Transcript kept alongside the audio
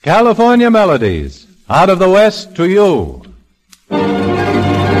California Melodies, out of the West to you.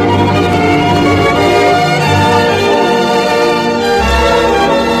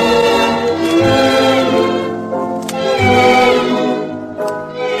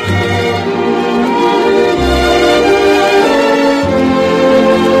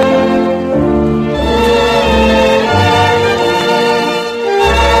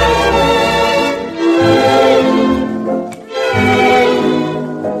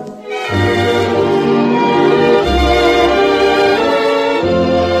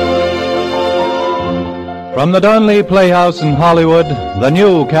 From the Donley Playhouse in Hollywood, the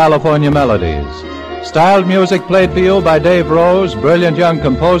new California Melodies. Styled music played for you by Dave Rose, brilliant young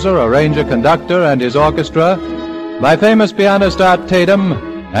composer, arranger, conductor, and his orchestra, by famous pianist Art Tatum,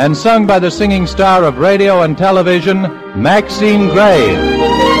 and sung by the singing star of radio and television, Maxine Gray.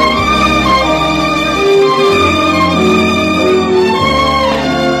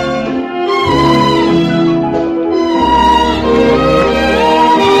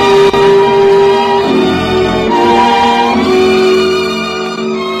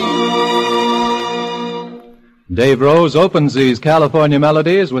 Dave Rose opens these California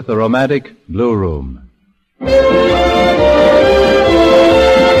Melodies with the romantic Blue Room.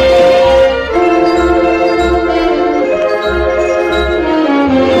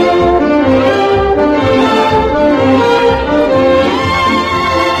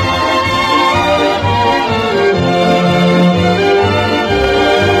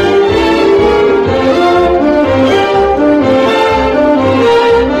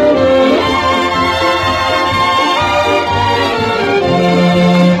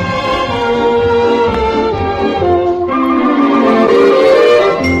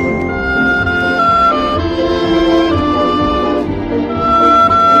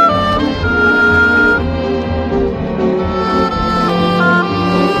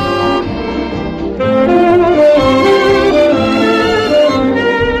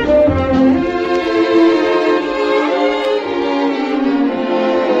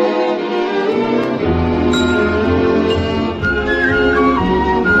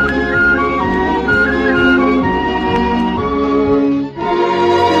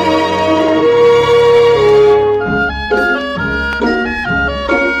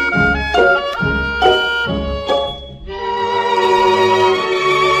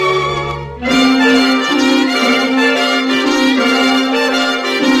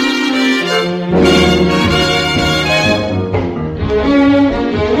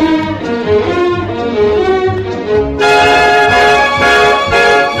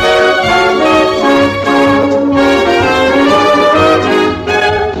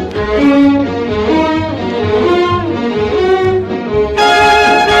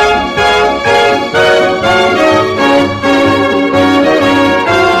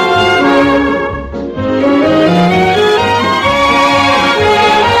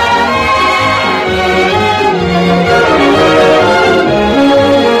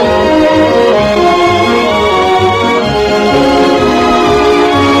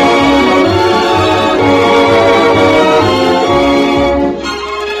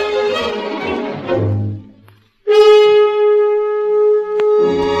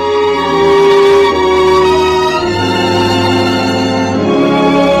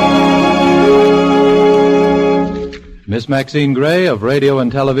 Miss Maxine Gray of radio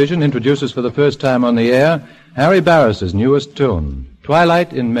and television introduces for the first time on the air Harry Barris's newest tune,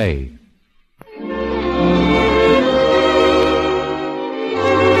 Twilight in May.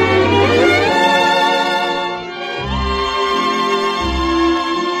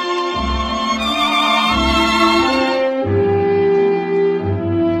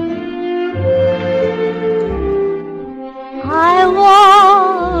 I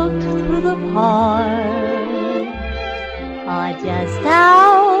walked through the park, just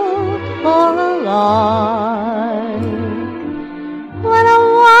out for a lark, when a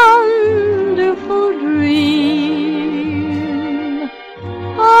wonderful dream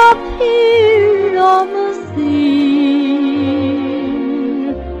appeared on the scene.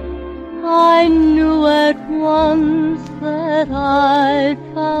 I knew at once that I'd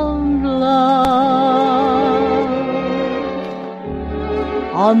found love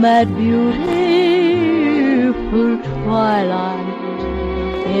on that beautiful twilight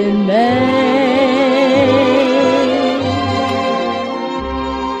in May.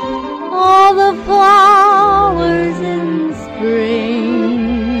 All the flowers in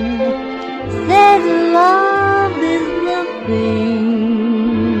spring said love is the thing,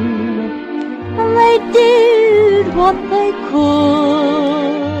 and they did what they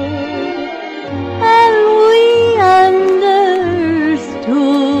could, and we understood.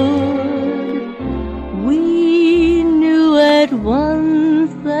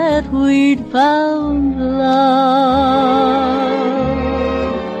 we'd found love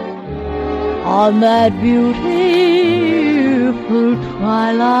on that beautiful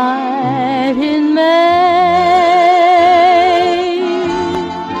twilight in May.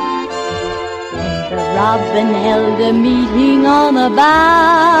 The robin held a meeting on a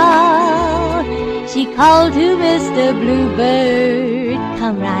bough. She called to Mr. Bluebird,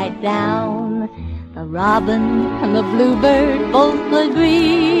 come right down. The robin and the bluebird both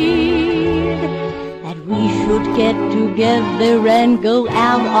agreed that we should get together and go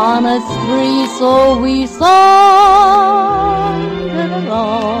out on a spree. So we sauntered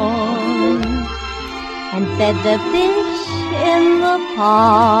along and fed the fish in the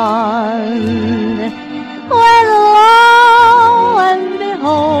pond, when lo and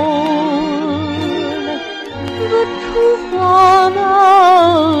behold, the truth on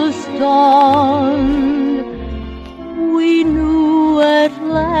us dawned. We knew at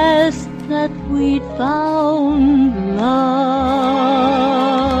last that we'd found love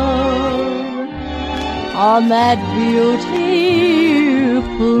on that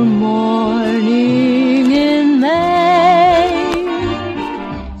beautiful morning in May.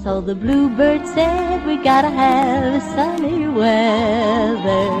 So the bluebird said we gotta have sunny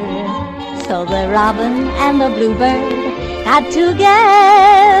weather. So the robin and the bluebird got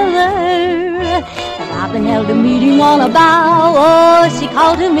together. The robin held a meeting on a bough. Oh, she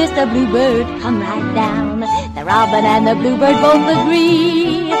called to Mr. Bluebird, come right down. The robin and the bluebird both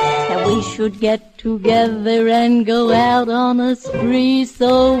agree that we should get together and go out on a spree.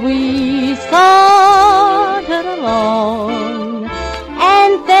 So we sauntered along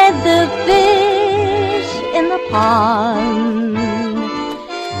and fed the fish in the pond,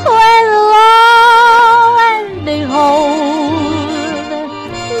 when lo and behold,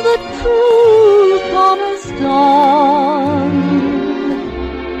 the truth on us dawned.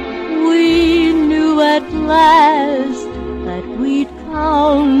 We knew at last that we'd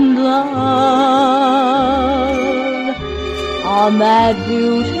found love on that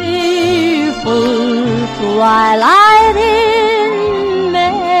beautiful twilight in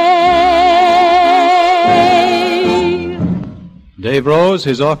May. Dave Rose,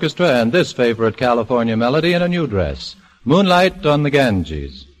 his orchestra, and this favorite California melody in a new dress, Moonlight on the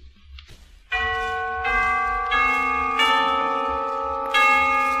Ganges.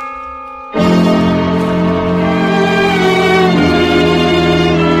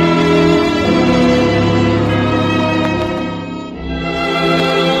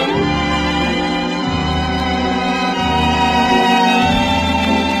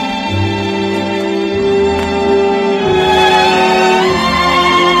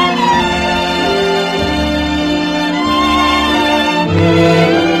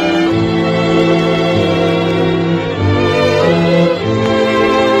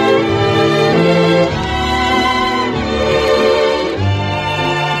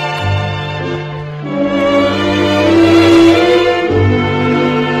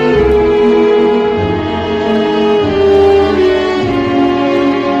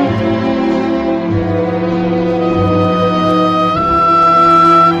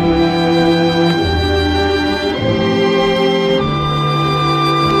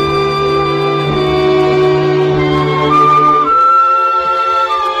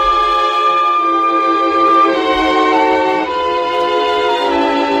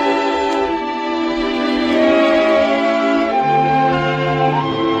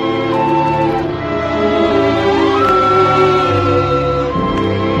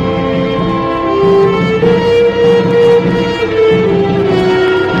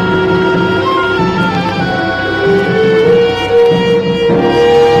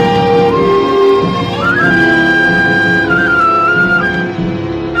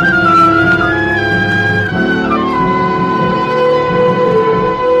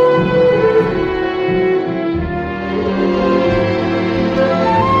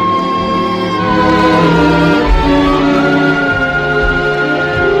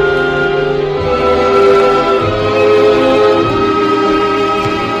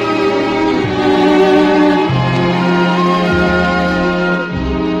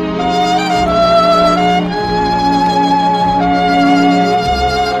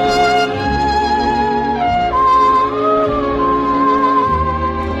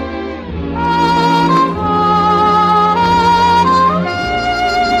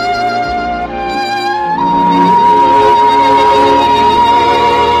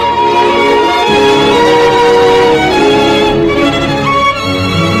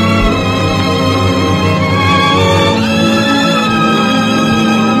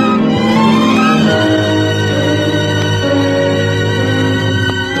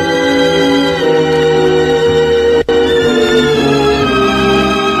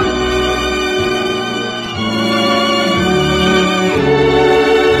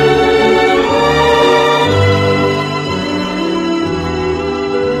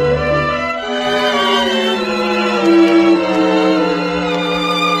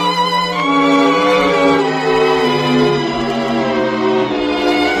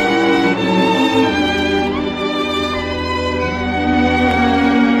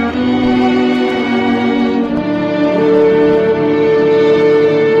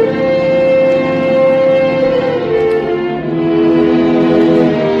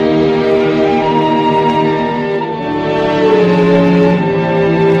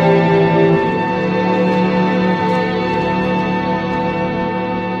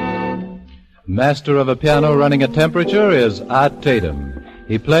 master of a piano running a temperature is Art Tatum.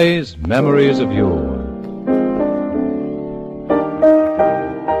 He plays Memories of Yore.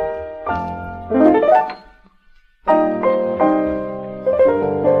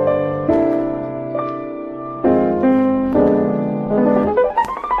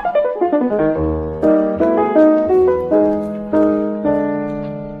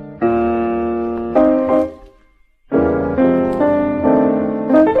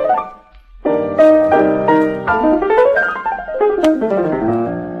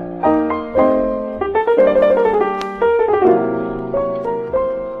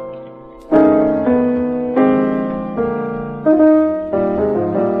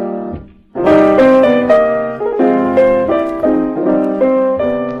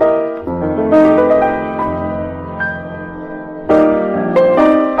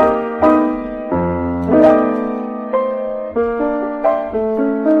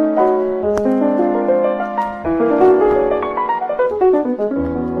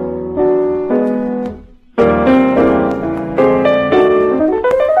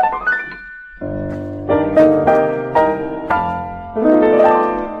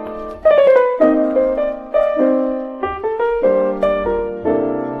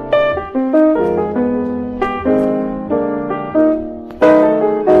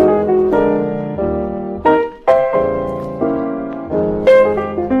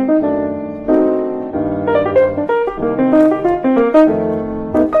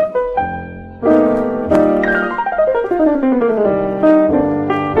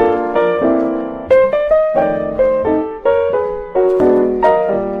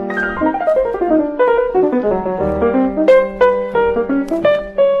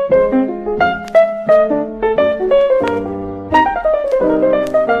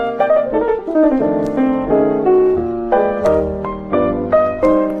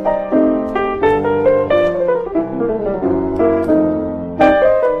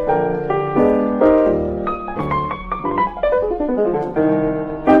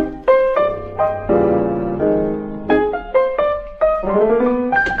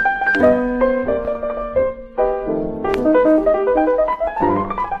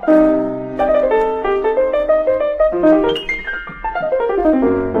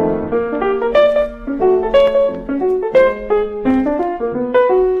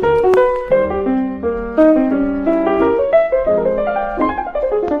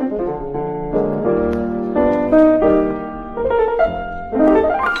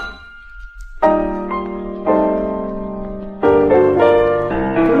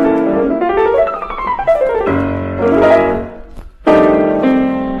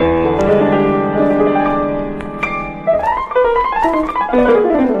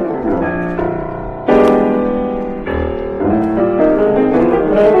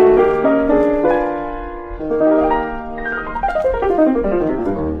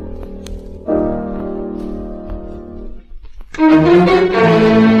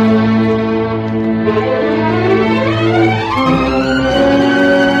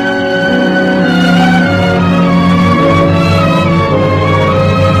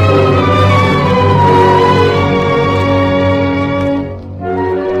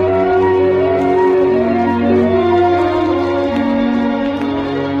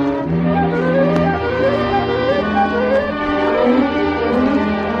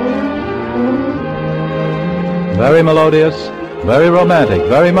 Very melodious, very romantic,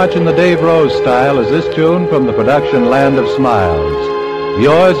 very much in the Dave Rose style is this tune from the production Land of Smiles.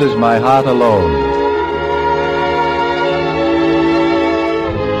 Yours is My Heart Alone.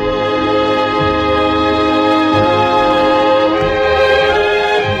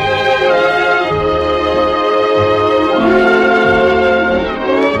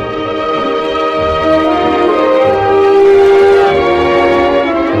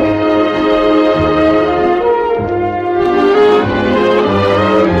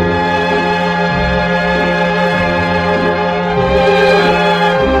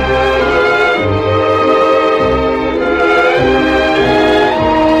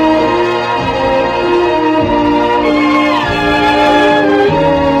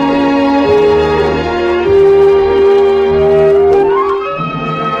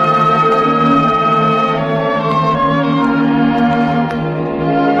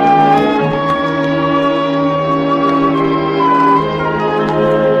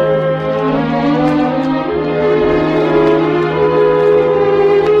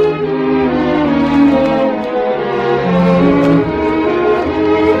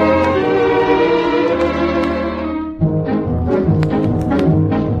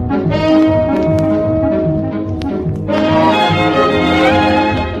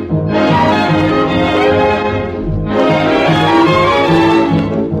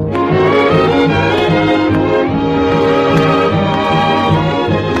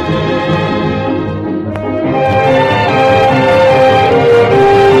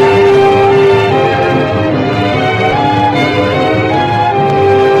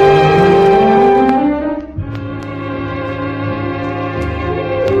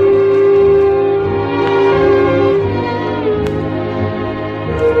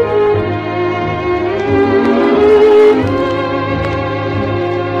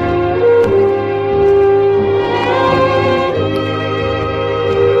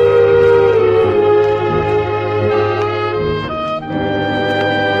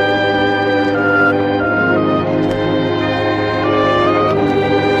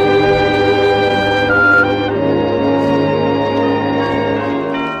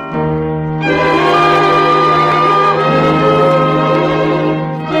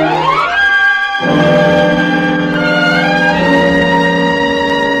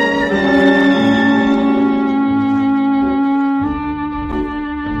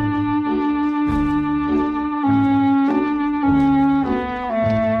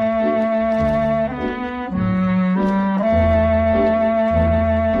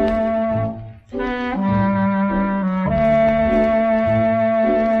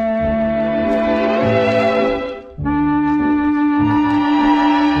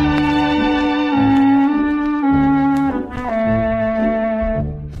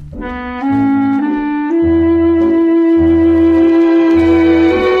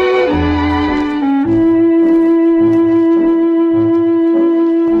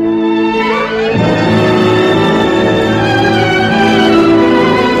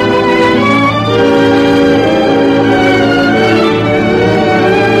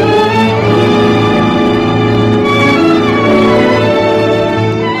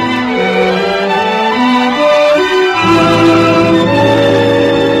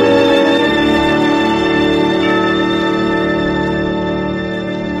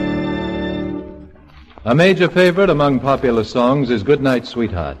 A major favorite among popular songs is Goodnight,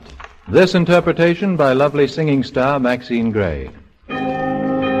 Sweetheart. This interpretation by lovely singing star Maxine Gray.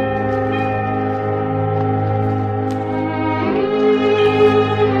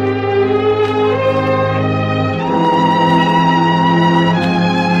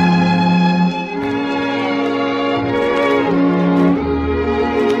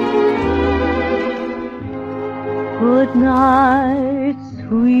 Good night,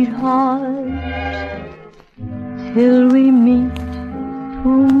 sweetheart, till we meet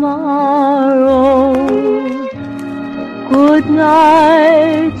tomorrow. Good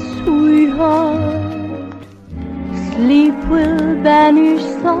night, sweetheart, sleep will banish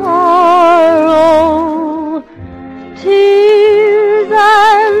sorrow. Tears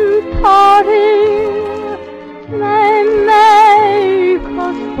and parting may make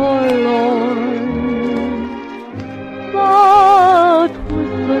us forlorn, but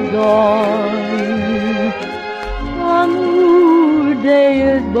with the dawn, a new day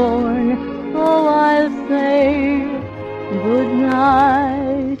is born. So I'll say good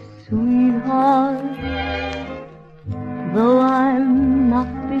night, sweetheart, though I'm not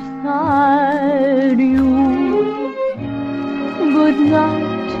beside you. Good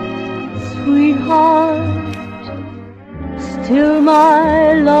night, sweetheart, still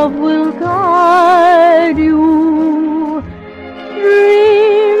my love will guide you.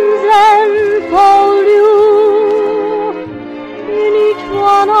 Dreams enfold you, in each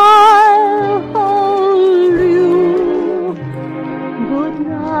one I'll hold you. Good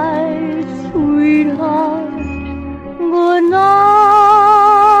night, sweetheart, good night.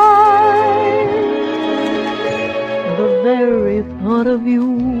 The very thought of you,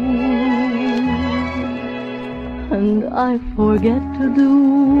 and I forget to do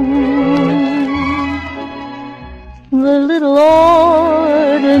the little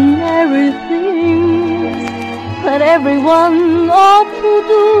ordinary things that everyone ought to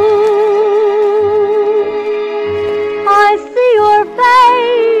do. I see your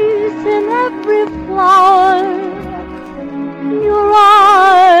face in every flower, your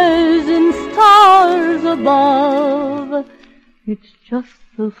eyes in stars above. It's just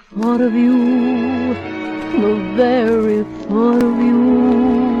the thought of you, the very thought of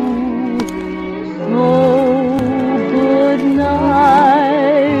you. So good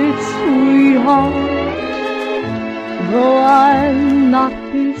night, sweetheart, though I'm not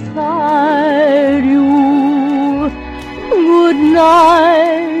beside you. Good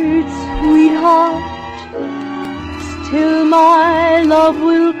night, sweetheart, still my love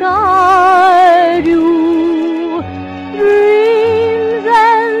will guide you. Dreams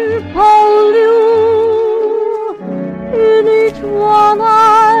enfold you, in each one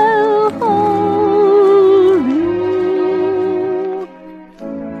I'll hold you.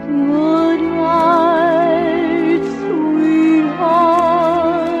 Good night, sweetheart,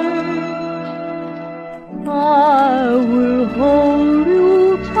 I will hold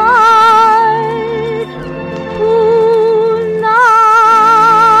you tight tonight.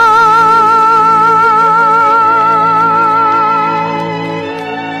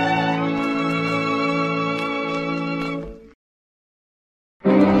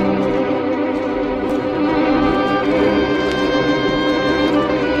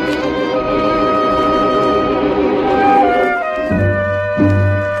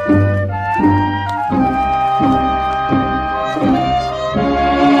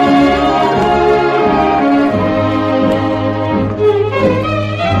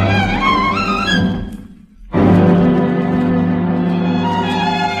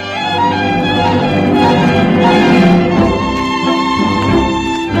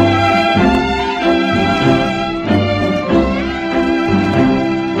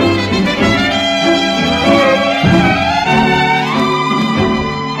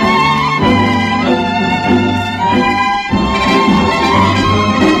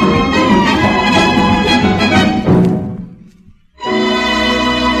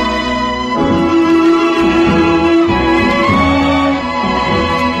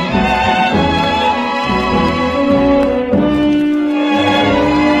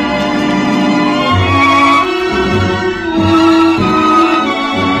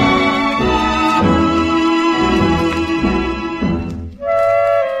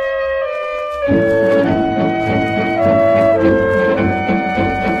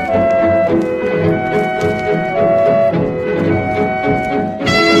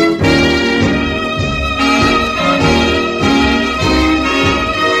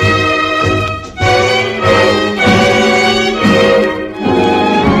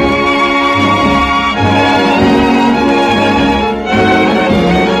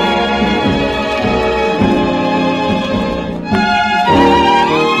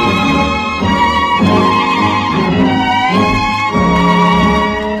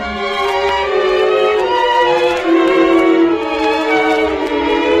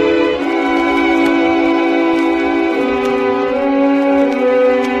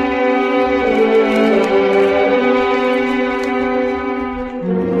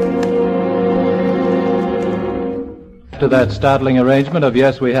 to that startling arrangement of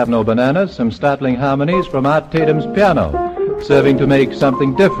Yes, We Have No Bananas, some startling harmonies from Art Tatum's piano, serving to make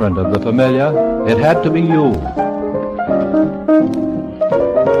something different of the familiar. It Had to Be You.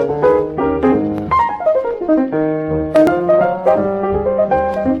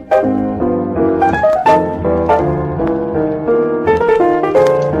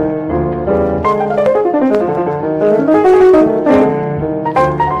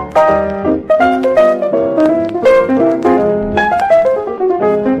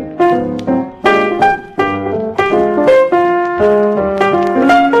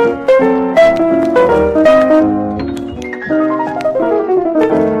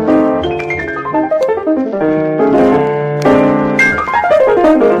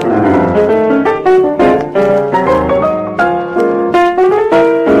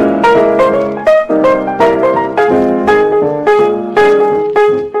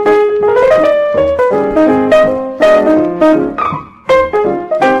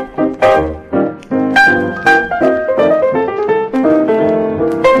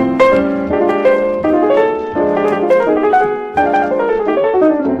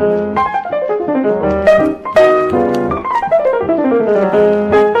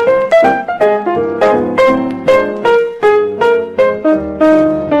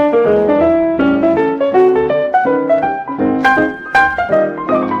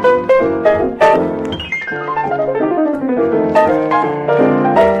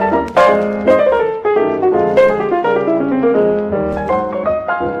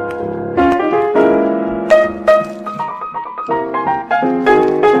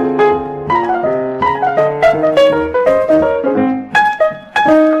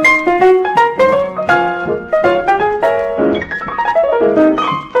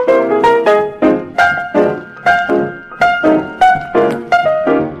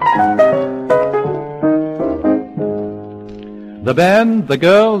 The band, the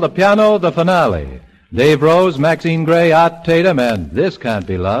girl, the piano, the finale. Dave Rose, Maxine Gray, Art Tatum, and This Can't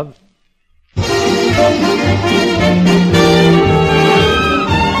Be Love.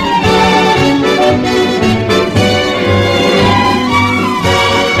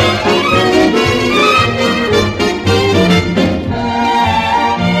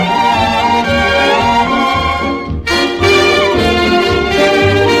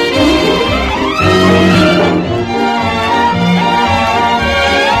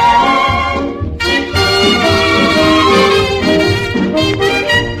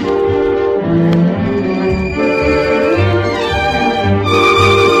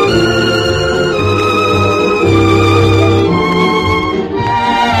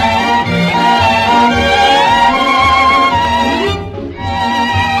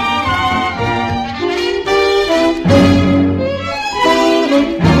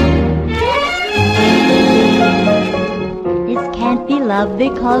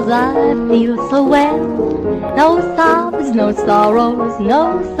 Because I feel so well. No sobs, no sorrows,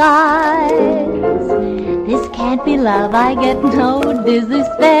 no sighs. This can't be love, I get no dizzy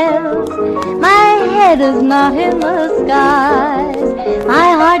spells. My head is not in the skies.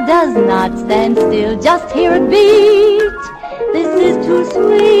 My heart does not stand still, just hear it beat. This is too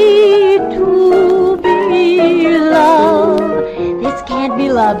sweet to be love. This can't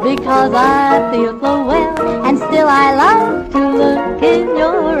be love because I feel so well, and still I love to look in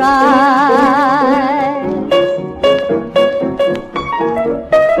your eyes.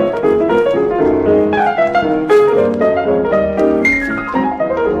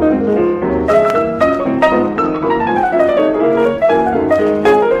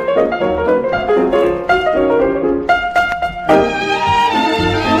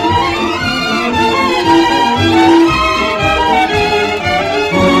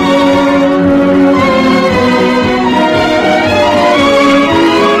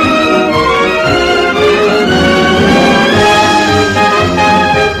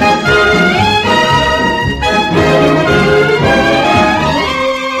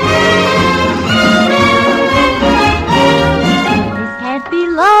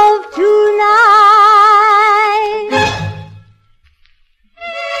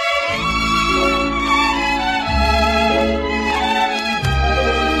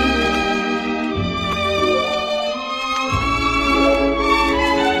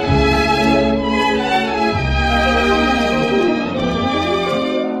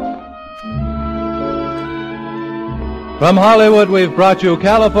 From Hollywood, we've brought you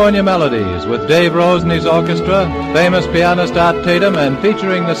California Melodies with Dave Rose and his orchestra, famous pianist Art Tatum, and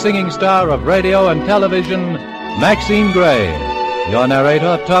featuring the singing star of radio and television, Maxine Gray. Your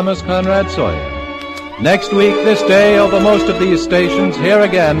narrator, Thomas Conrad Sawyer. Next week, this day, over most of these stations, here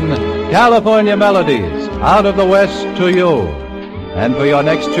again, California Melodies. out of the West to you. And for your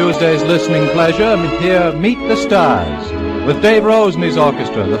next Tuesday's listening pleasure, hear Meet the Stars with Dave Rose and his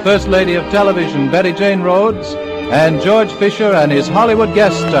orchestra, the First Lady of Television, Betty Jane Rhodes, and George Fisher and his Hollywood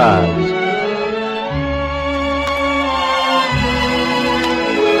guest stars.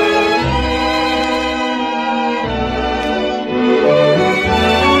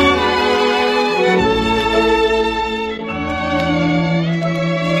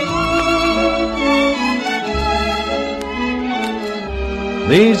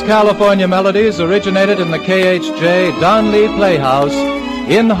 These California melodies originated in the KHJ Don Lee Playhouse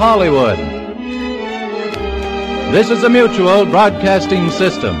in Hollywood. This is the Mutual Broadcasting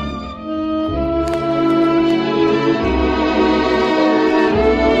System.